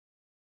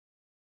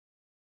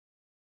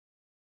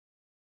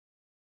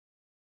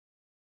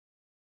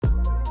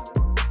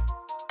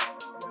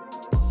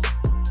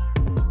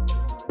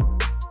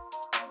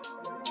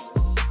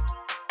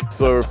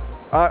So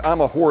I'm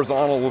a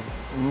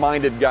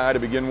horizontal-minded guy to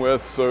begin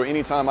with, so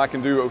anytime I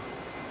can do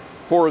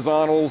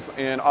horizontals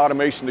and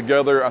automation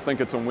together, I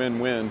think it's a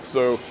win-win.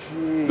 So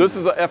this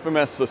is a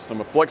FMS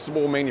system, a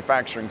flexible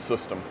manufacturing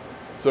system.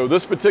 So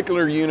this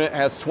particular unit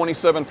has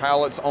 27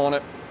 pallets on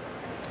it.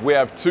 We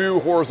have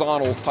 2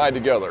 horizontals tied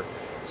together.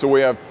 So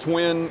we have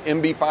twin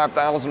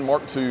MB5000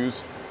 Mark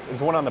IIs.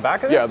 There's one on the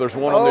back of this? Yeah, there's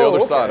one on the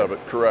other side of it,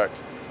 correct.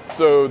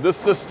 So this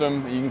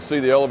system, you can see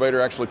the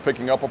elevator actually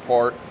picking up a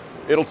part.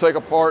 It'll take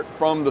a part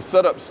from the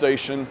setup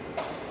station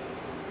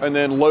and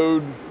then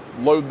load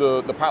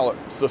the pallet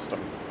system.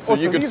 So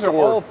you can these store,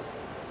 are all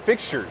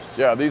fixtures.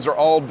 Yeah, these are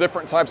all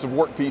different types of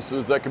work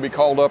pieces that can be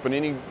called up at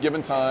any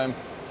given time,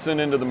 sent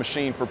into the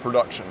machine for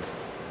production.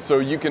 So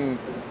you can,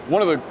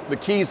 one of the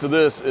keys to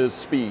this is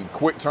speed,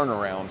 quick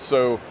turnaround.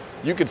 So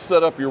you could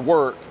set up your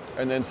work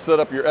and then set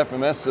up your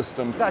FMS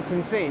system. That's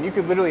insane. You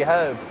could literally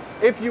have,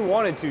 if you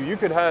wanted to, you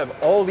could have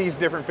all these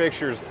different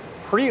fixtures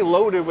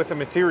pre-loaded with the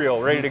material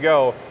ready to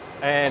go.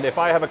 And if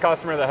I have a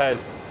customer that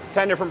has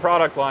 10 different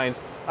product lines,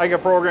 I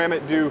can program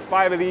it, do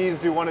 5 of these,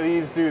 do 1 of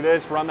these, do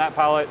this, run that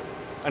pallet,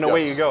 and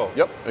away you go.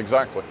 Yep,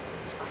 exactly.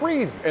 It's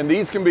crazy. And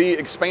these can be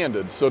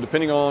expanded, so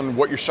depending on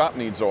what your shop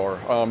needs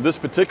are. This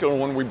particular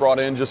one we brought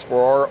in just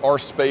for our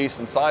space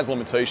and size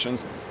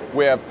limitations.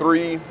 We have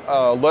 3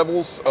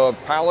 levels of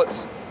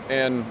pallets,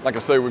 and like I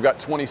say, we've got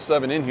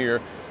 27 in here.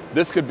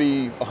 This could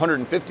be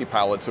 150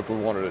 pallets if we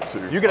wanted it to.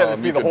 You could have this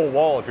be the whole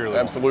wall if you're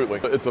little. Absolutely.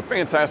 It's a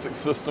fantastic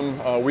system.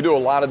 We do a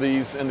lot of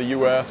these in the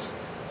US.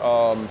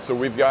 So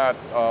we've got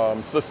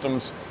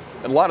systems,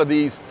 and a lot of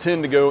these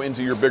tend to go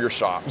into your bigger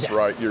shops,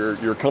 right?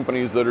 Your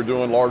companies that are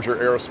doing larger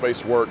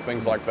aerospace work,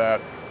 things like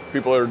that.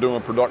 People that are doing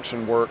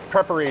production work.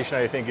 Preparation,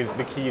 I think, is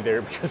the key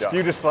there, because if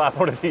you just slap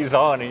one of these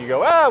on and you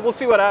go, we'll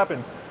see what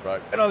happens.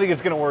 Right. I don't think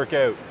it's going to work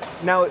out.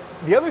 Now,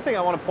 the other thing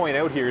I want to point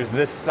out here is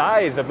the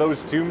size of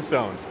those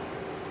tombstones.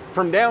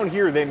 From down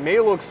here, they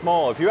may look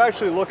small. If you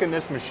actually look in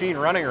this machine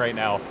running right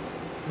now,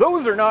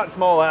 those are not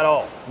small at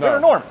all. They're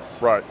enormous.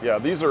 Right, yeah,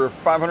 these are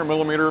 500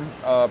 millimeter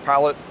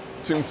pallet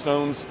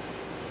tombstones.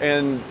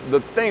 And the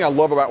thing I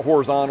love about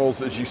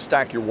horizontals is you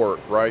stack your work,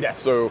 right? Yes.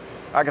 So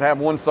I could have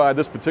one side,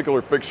 this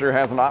particular fixture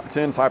has an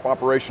Op10 type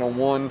operation on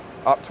one,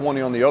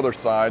 Op20 on the other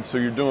side, so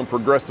you're doing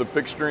progressive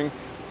fixturing,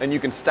 and you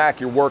can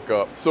stack your work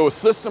up. So a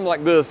system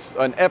like this,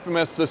 an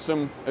FMS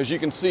system, as you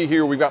can see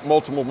here, we've got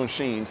multiple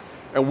machines,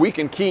 and we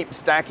can keep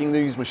stacking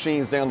these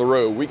machines down the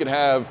road. We could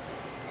have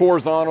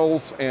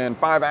horizontals and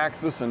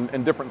 5-axis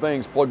and different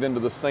things plugged into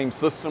the same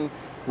system.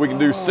 We can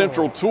do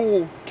central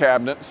tool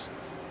cabinets.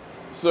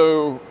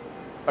 So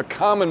a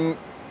common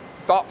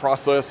thought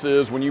process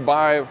is when you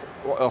buy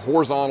a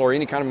horizontal or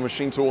any kind of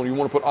machine tool and you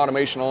want to put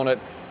automation on it,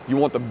 you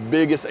want the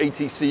biggest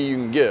ATC you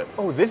can get.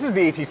 Oh, this is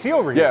the ATC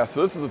over here. Yeah,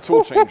 so this is the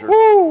tool changer.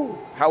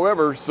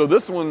 However, so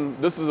this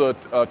is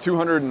a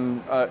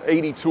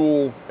 280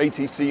 tool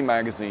ATC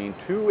magazine.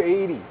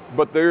 280.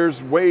 But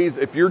there's ways,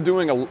 if you're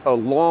doing a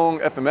long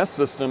FMS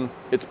system,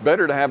 it's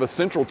better to have a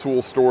central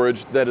tool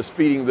storage that is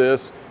feeding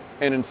this,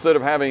 and instead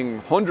of having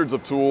hundreds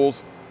of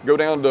tools, go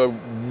down to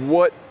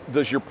what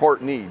does your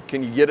part need?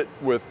 Can you get it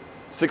with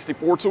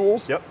 64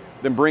 tools? Yep.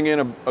 Then bring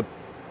in a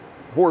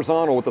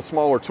horizontal with a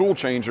smaller tool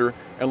changer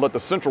and let the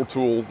central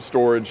tool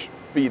storage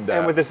feed that.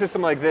 And with a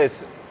system like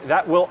this,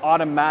 that will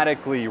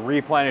automatically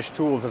replenish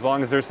tools as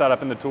long as they're set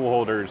up in the tool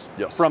holders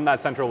from that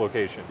central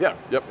location. Yeah,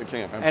 yep, it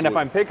can, absolutely. And if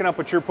I'm picking up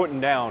what you're putting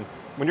down,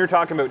 when you're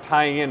talking about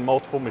tying in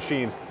multiple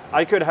machines,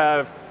 I could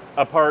have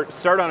a part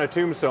start on a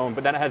tombstone,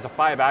 but then it has a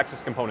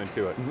 5-axis component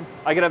to it.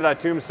 I could have that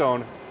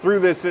tombstone through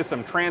this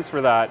system, transfer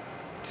that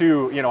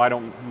to, I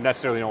don't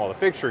necessarily know all the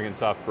fixturing and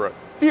stuff. Correct.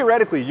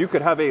 Theoretically, you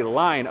could have a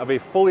line of a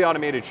fully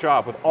automated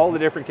shop with all the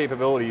different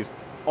capabilities,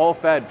 all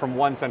fed from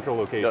one central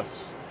location.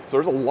 Yes. So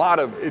there's a lot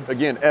of,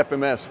 again,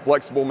 FMS,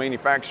 flexible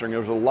manufacturing.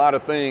 There's a lot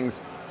of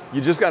things. You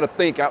just got to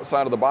think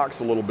outside of the box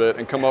a little bit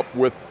and come up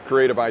with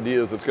creative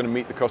ideas that's going to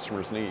meet the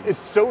customer's needs.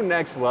 It's so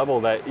next level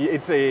that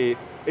it's an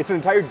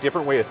entire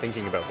different way of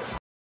thinking about it.